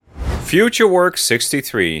Future Work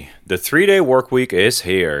 63. The 3-day work week is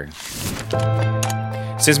here.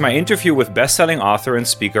 Since my interview with best-selling author and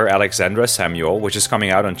speaker Alexandra Samuel, which is coming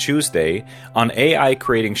out on Tuesday, on AI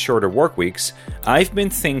creating shorter work weeks, I've been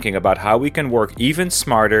thinking about how we can work even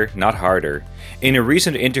smarter, not harder. In a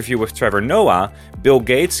recent interview with Trevor Noah, Bill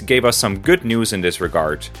Gates gave us some good news in this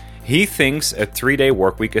regard. He thinks a 3-day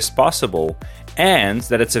work week is possible, and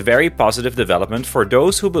that it's a very positive development for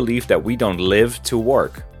those who believe that we don't live to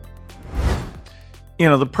work.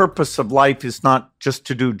 The purpose of life is not just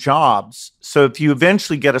to do jobs. So if you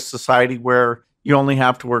eventually get a society where you only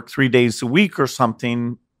have to work 3 days a week or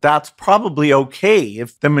something, that's probably okay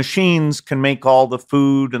if the machines can make all the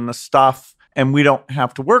food and the stuff and we don't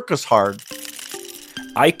have to work as hard.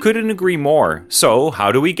 I couldn't agree more. So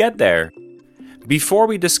how do we get there? Before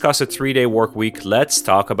we discuss a 3-day work week, let's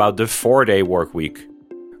talk about the 4-day work week.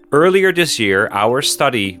 Earlier this year, our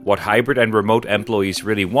study, What Hybrid and Remote Employees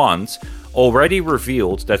Really Want, already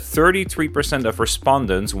revealed that 33% of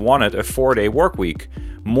respondents wanted a 4-day work week,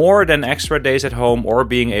 more than extra days at home or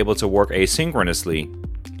being able to work asynchronously.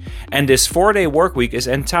 And this 4-day work week is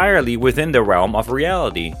entirely within the realm of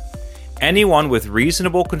reality. Anyone with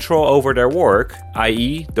reasonable control over their work,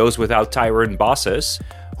 i.e. those without tyrant bosses,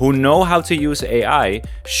 who know how to use AI,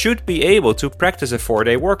 should be able to practice a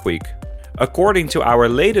 4-day work week. According to our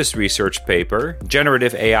latest research paper,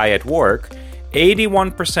 Generative AI at Work,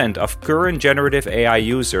 81% of current generative AI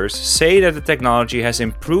users say that the technology has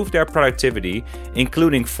improved their productivity,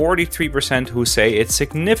 including 43% who say it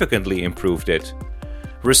significantly improved it.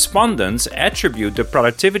 Respondents attribute the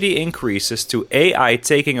productivity increases to AI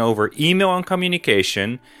taking over email and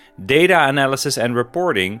communication, data analysis and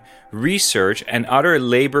reporting, research, and other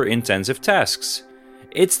labor-intensive tasks.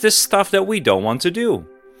 It's the stuff that we don't want to do.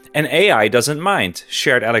 And AI doesn't mind,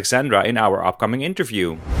 shared Alexandra in our upcoming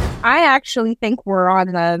interview. I actually think we're on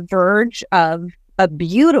the verge of a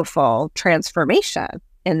beautiful transformation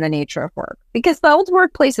in the nature of work because the old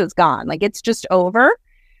workplace is gone. It's just over.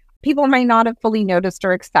 People might not have fully noticed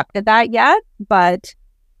or accepted that yet, but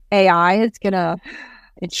AI is going to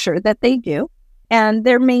ensure that they do. And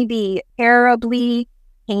there may be terribly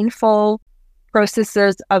painful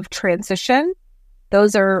processes of transition.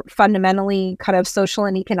 Those are fundamentally kind of social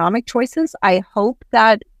and economic choices. I hope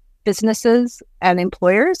that businesses and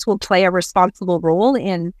employers will play a responsible role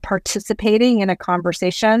in participating in a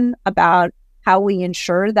conversation about how we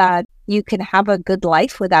ensure that you can have a good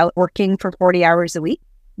life without working for 40 hours a week.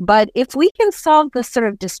 But if we can solve the sort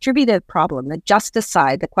of distributive problem, the justice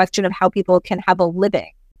side, the question of how people can have a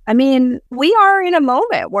living, we are in a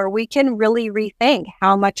moment where we can really rethink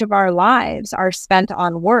how much of our lives are spent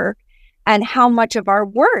on work and how much of our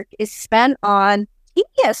work is spent on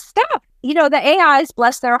tedious stuff. The AIs,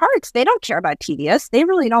 bless their hearts, they don't care about tedious. They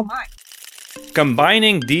really don't mind.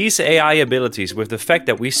 Combining these AI abilities with the fact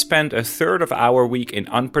that we spend a third of our week in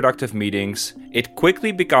unproductive meetings, it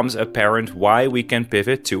quickly becomes apparent why we can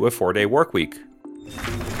pivot to a 4-day work week.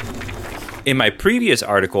 In my previous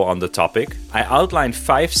article on the topic, I outlined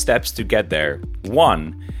 5 steps to get there.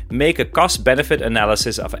 1. Make a cost-benefit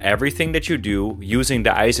analysis of everything that you do using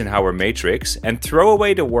the Eisenhower matrix and throw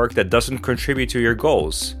away the work that doesn't contribute to your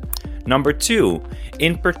goals. Number 2,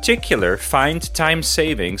 in particular, find time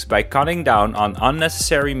savings by cutting down on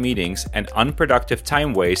unnecessary meetings and unproductive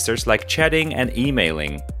time wasters like chatting and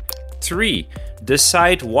emailing. 3,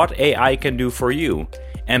 decide what AI can do for you,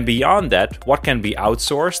 and beyond that, what can be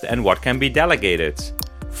outsourced and what can be delegated.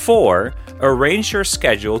 4, arrange your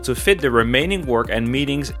schedule to fit the remaining work and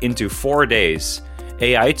meetings into 4 days.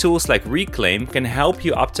 AI tools like Reclaim can help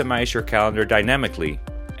you optimize your calendar dynamically.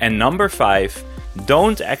 And number 5,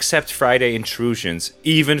 don't accept Friday intrusions,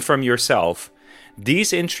 even from yourself.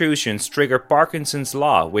 These intrusions trigger Parkinson's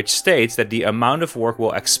law, which states that the amount of work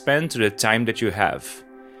will expand to the time that you have.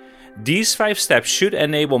 These 5 steps should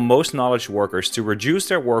enable most knowledge workers to reduce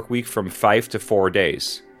their work week from 5 to 4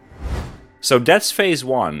 days. So that's phase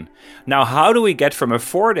 1. Now, how do we get from a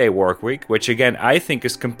 4-day work week, which again I think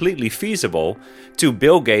is completely feasible, to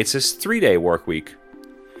Bill Gates' 3-day work week?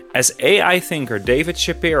 As AI thinker David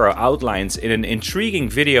Shapiro outlines in an intriguing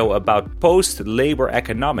video about post-labor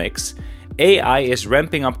economics, AI is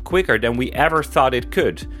ramping up quicker than we ever thought it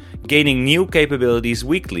could, gaining new capabilities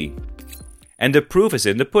weekly. And the proof is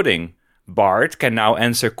in the pudding. Bard can now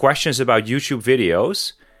answer questions about YouTube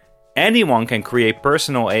videos, anyone can create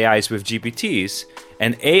personal AIs with GPTs,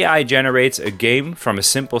 and AI generates a game from a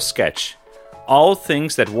simple sketch. All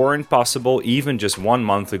things that weren't possible even just 1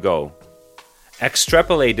 month ago.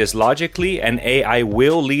 Extrapolate this logically and AI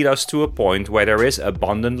will lead us to a point where there is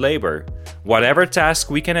abundant labor. Whatever task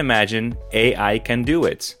we can imagine, AI can do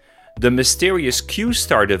it. The mysterious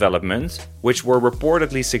Q-star development, which were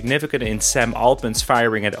reportedly significant in Sam Altman's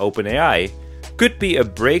firing at OpenAI, could be a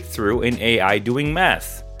breakthrough in AI doing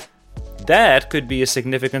math. That could be a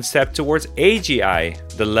significant step towards AGI,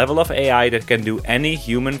 the level of AI that can do any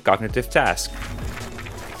human cognitive task.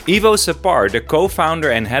 Ivo Sapar, the co-founder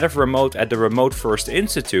and head of remote at the Remote First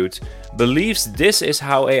Institute, believes this is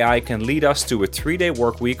how AI can lead us to a 3-day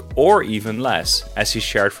workweek or even less, as he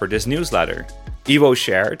shared for this newsletter. Ivo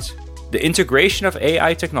shared, "The integration of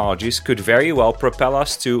AI technologies could very well propel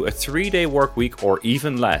us to a 3-day workweek or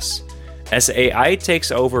even less. As AI takes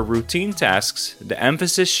over routine tasks, the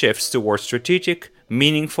emphasis shifts towards strategic,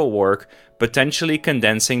 meaningful work, potentially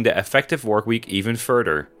condensing the effective workweek even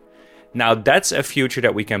further." Now that's a future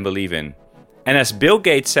that we can believe in. And as Bill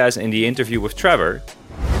Gates says in the interview with Trevor,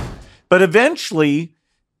 but eventually,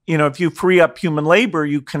 if you free up human labor,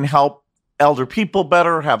 you can help elder people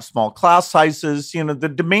better, have small class sizes. The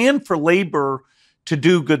demand for labor to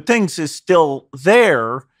do good things is still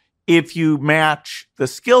there if you match the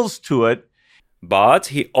skills to it. But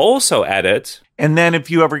he also added, and then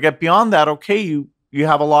if you ever get beyond that, okay, you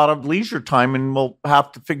have a lot of leisure time and we'll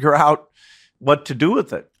have to figure out what to do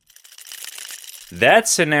with it. That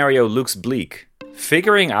scenario looks bleak.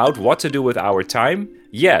 Figuring out what to do with our time?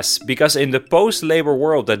 Yes, because in the post-labor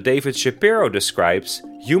world that David Shapiro describes,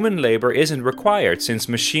 human labor isn't required since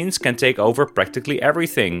machines can take over practically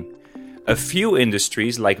everything. A few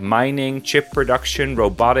industries like mining, chip production,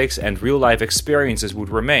 robotics, and real-life experiences would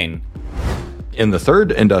remain. In the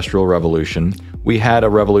third industrial revolution, we had a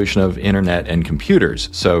revolution of internet and computers.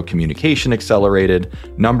 So communication accelerated,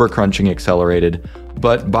 number crunching accelerated,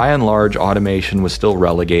 but by and large, automation was still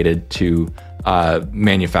relegated to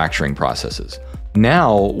manufacturing processes.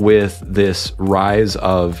 Now, with this rise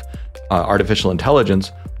of artificial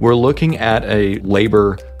intelligence, we're looking at a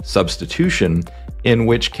labor substitution, in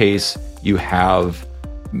which case you have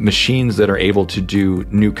machines that are able to do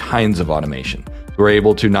new kinds of automation. We're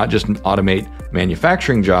able to not just automate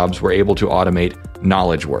manufacturing jobs, we're able to automate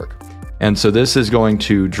knowledge work. And so this is going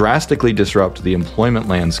to drastically disrupt the employment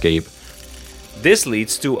landscape. This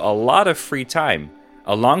leads to a lot of free time,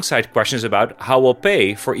 alongside questions about how we'll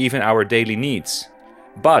pay for even our daily needs.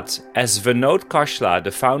 But as Vinod Khosla,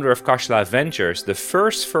 the founder of Khosla Ventures, the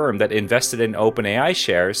first firm that invested in OpenAI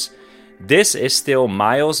shares, this is still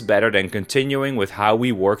miles better than continuing with how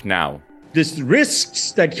we work now. These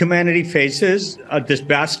risks that humanity faces, this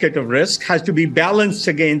basket of risk, has to be balanced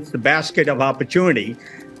against the basket of opportunity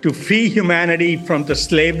to free humanity from the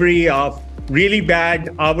slavery of really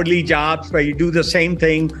bad hourly jobs where you do the same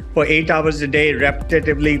thing for 8 hours a day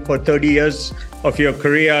repetitively for 30 years of your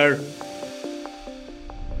career.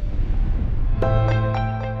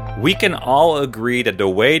 We can all agree that the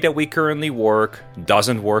way that we currently work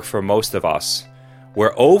doesn't work for most of us.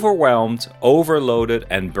 We're overwhelmed, overloaded,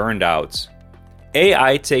 and burned out.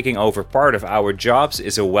 AI taking over part of our jobs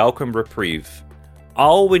is a welcome reprieve.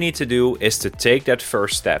 All we need to do is to take that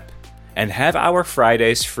first step and have our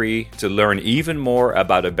Fridays free to learn even more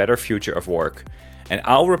about a better future of work. And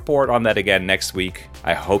I'll report on that again next week.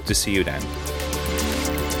 I hope to see you then.